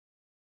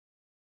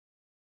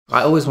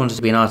I always wanted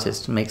to be an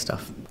artist and make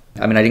stuff.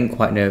 I mean, I didn't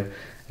quite know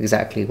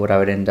exactly what I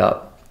would end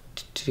up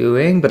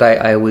doing, but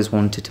I always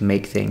wanted to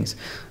make things.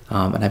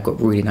 And I've got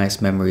really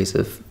nice memories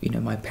of, you know,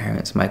 my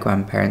parents, my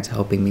grandparents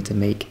helping me to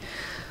make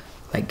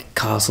like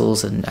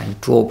castles and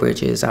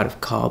drawbridges out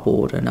of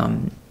cardboard.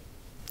 And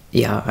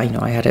yeah, I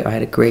had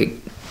a great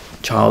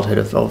childhood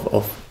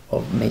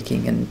of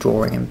making and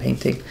drawing and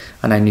painting,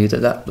 and I knew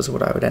that that was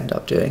what I would end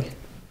up doing.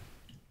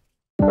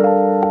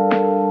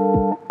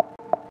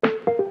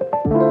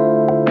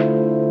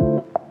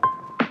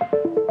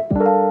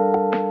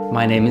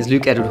 My name is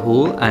Luke Edward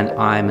Hall, and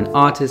I'm an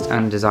artist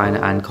and designer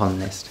and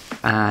columnist,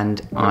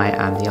 and I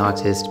am the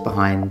artist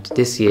behind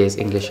this year's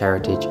English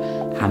Heritage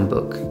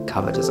Handbook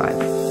cover design.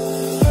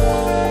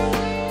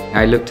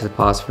 I look to the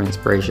past for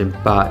inspiration,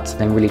 but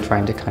I'm really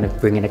trying to kind of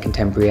bring in a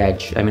contemporary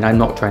edge. I mean, I'm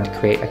not trying to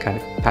create a kind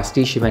of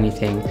pastiche of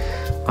anything,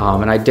 and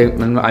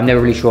I'm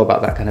never really sure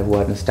about that kind of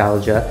word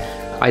nostalgia.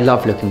 I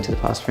love looking to the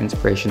past for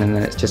inspiration, and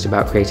then it's just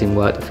about creating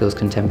work that feels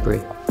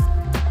contemporary.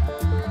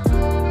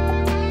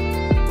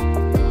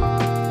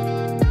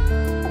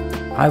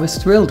 I was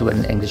thrilled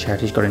when English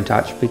Heritage got in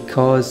touch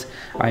because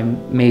I'm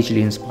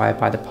majorly inspired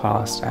by the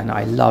past, and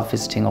I love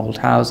visiting old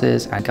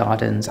houses and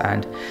gardens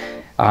and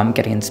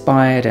getting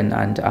inspired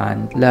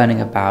and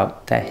learning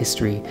about their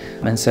history.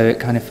 And so it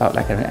kind of felt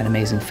like an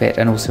amazing fit,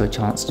 and also a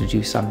chance to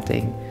do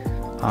something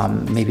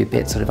maybe a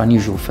bit sort of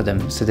unusual for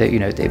them. So that, you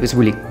know, it was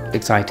really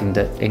exciting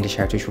that English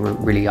Heritage were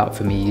really up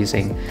for me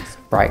using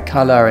bright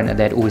colour, and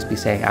they'd always be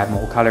saying add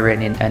more colour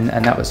in, and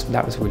that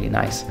was really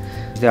nice.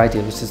 The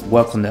idea was to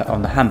work on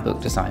the handbook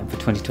design for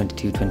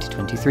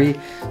 2022-2023.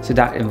 So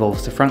that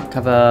involves the front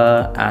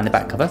cover and the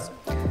back cover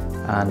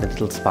and the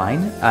little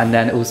spine, and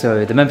then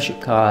also the membership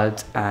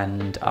cards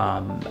and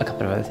a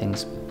couple of other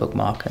things,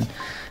 bookmark and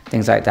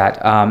things like that.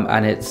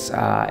 And it's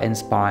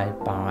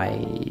inspired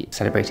by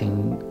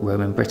celebrating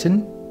Roman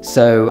Britain.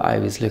 So I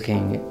was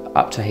looking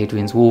up to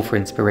Hadrian's Wall for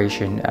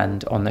inspiration,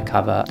 and on the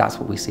cover, that's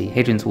what we see: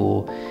 Hadrian's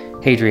Wall,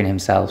 Hadrian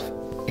himself,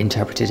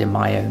 interpreted in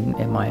my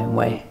own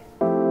way.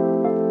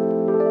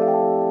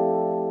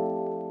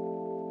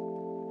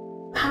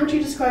 How would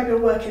you describe your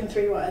work in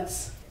 3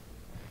 words?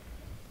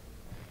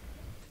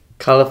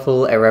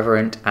 Colourful,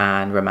 irreverent,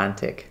 and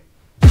romantic.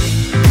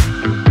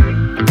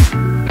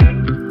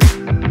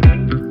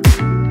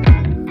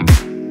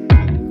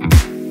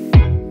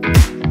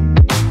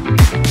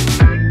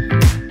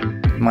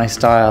 My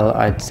style,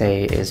 I'd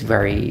say, is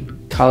very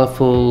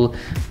colourful,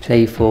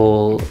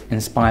 playful,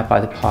 inspired by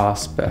the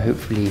past, but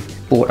hopefully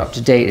brought up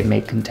to date and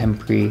made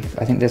contemporary.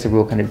 I think there's a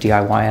real kind of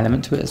DIY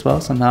element to it as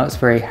well. Somehow it's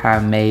very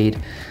handmade,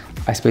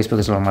 I suppose,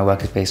 because a lot of my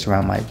work is based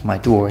around my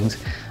drawings.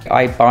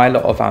 I buy a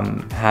lot of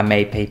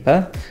handmade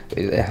paper.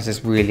 It has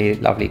this really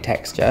lovely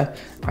texture.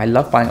 I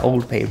love buying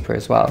old paper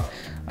as well.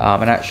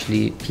 And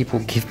actually, people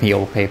give me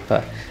old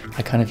paper.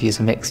 I kind of use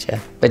a mixture,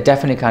 but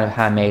definitely kind of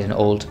handmade and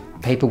old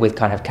paper with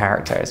kind of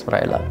character is what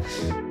I love.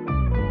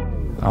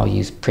 I'll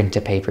use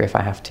printer paper if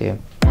I have to.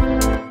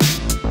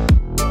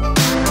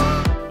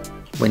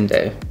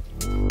 Window.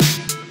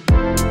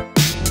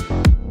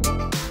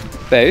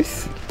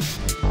 Both.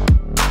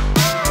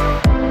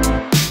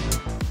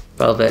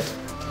 Velvet.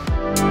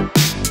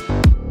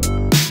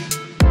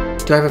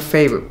 Do I have a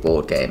favourite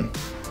board game?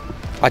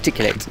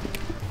 Articulate.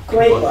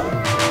 Great one.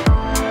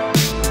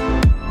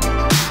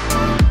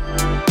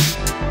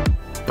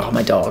 Oh,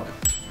 my dog.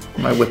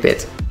 My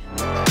whippet.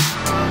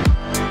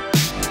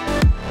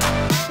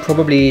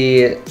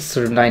 Probably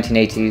sort of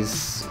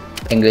 1980s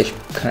English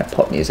kind of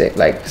pop music,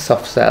 like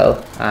Soft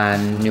Cell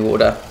and New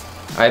Order.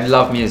 I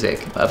love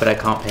music, but I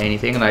can't play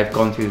anything, and I've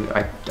gone through,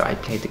 I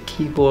played the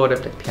keyboard, I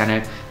played the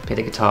piano, played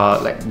the guitar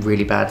like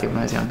really badly when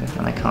I was younger,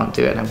 and I can't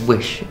do it, and I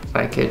wish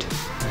I could.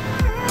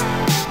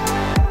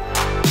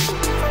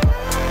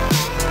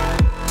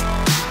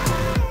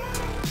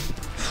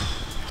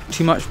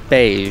 Too much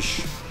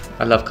beige.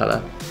 I love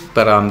colour,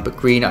 but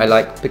green I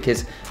like,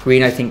 because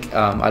green, I think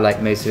I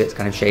like most of its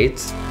kind of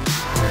shades.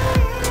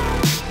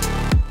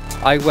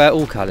 I wear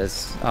all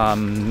colours,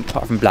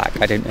 apart from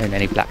black. I don't own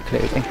any black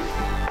clothing.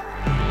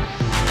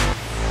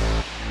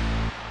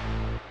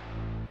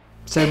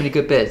 So many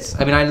good bits.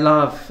 I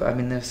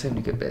mean, there's so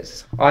many good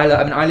bits. I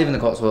live in the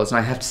Cotswolds, and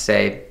I have to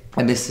say,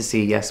 I miss the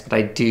sea, yes, but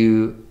I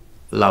do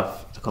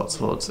love the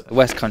Cotswolds.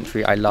 West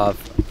Country, I love.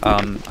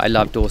 I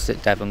love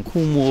Dorset, Devon,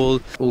 Cornwall.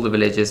 All the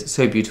villages,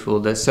 so beautiful.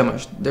 There are so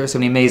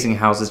many amazing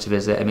houses to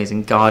visit,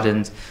 amazing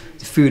gardens.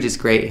 The food is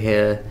great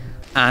here,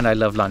 and I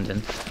love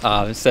London.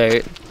 So,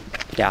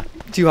 yeah,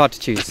 too hard to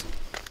choose.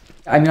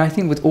 I mean, I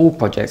think with all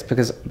projects,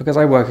 because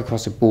I work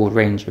across a broad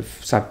range of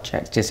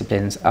subjects,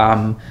 disciplines,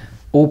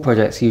 all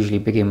projects usually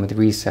begin with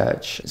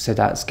research. So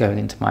that's going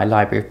into my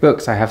library of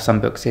books. I have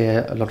some books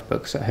here, a lot of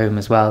books at home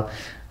as well.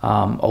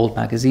 Old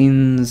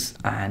magazines,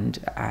 and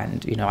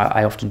you know,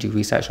 I often do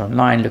research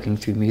online, looking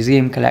through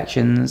museum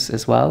collections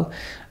as well.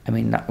 I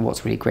mean,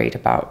 what's really great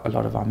about a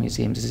lot of our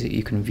museums is that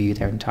you can view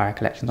their entire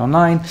collections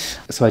online.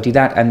 So I do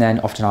that, and then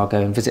often I'll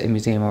go and visit a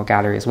museum or a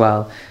gallery as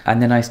well. And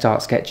then I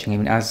start sketching. I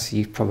mean, as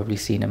you've probably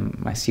seen in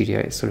my studio,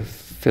 it's sort of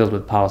filled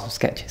with piles of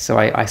sketches. So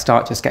I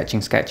start just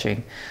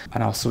sketching,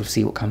 and I'll sort of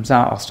see what comes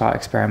out. I'll start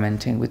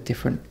experimenting with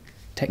different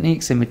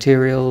techniques and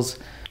materials,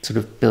 sort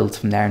of build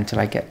from there until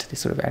I get to this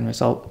sort of end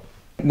result.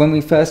 When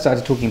we first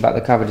started talking about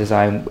the cover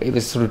design, it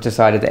was sort of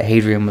decided that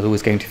Hadrian was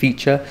always going to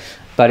feature,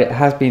 but it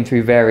has been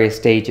through various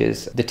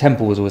stages. The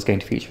temple was always going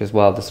to feature as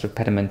well, the sort of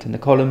pediment and the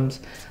columns,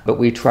 but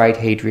we tried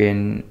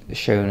Hadrian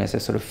shown as a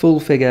sort of full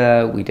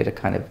figure. We did a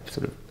kind of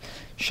sort of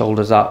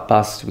shoulders up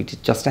bust, we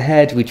did just a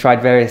head. We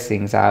tried various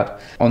things out.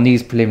 On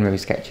these preliminary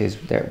sketches,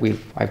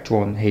 I've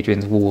drawn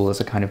Hadrian's wall as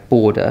a kind of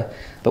border,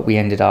 but we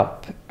ended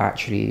up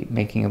actually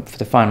making, for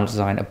the final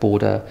design, a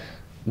border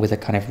with a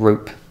kind of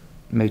rope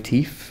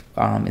motif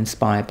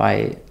inspired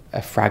by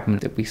a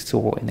fragment that we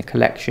saw in the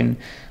collection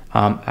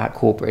at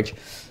Corbridge,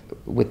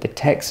 with the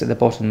text at the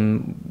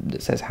bottom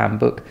that says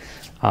handbook.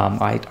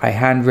 I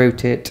hand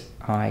wrote it.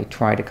 I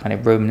tried a kind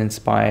of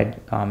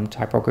Roman-inspired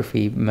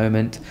typography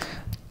moment.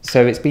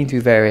 So it's been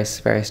through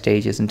various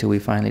stages until we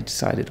finally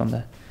decided on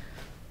the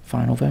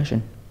final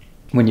version.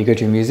 When you go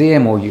to a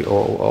museum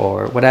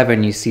or whatever,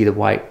 and you see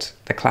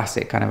the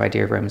classic kind of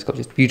idea of Roman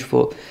sculpture, it's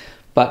beautiful,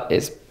 but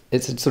it's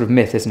a sort of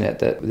myth, isn't it,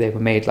 that they were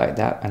made like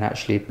that, and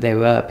actually they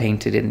were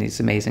painted in these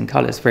amazing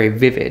colours, very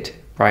vivid,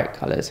 bright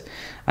colours.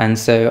 And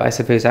so I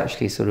suppose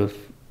actually sort of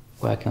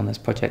working on this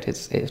project,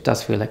 it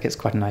does feel like it's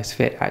quite a nice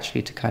fit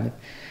actually to kind of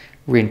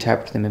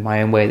reinterpret them in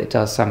my own way that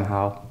does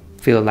somehow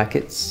feel like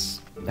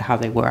it's how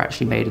they were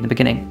actually made in the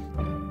beginning.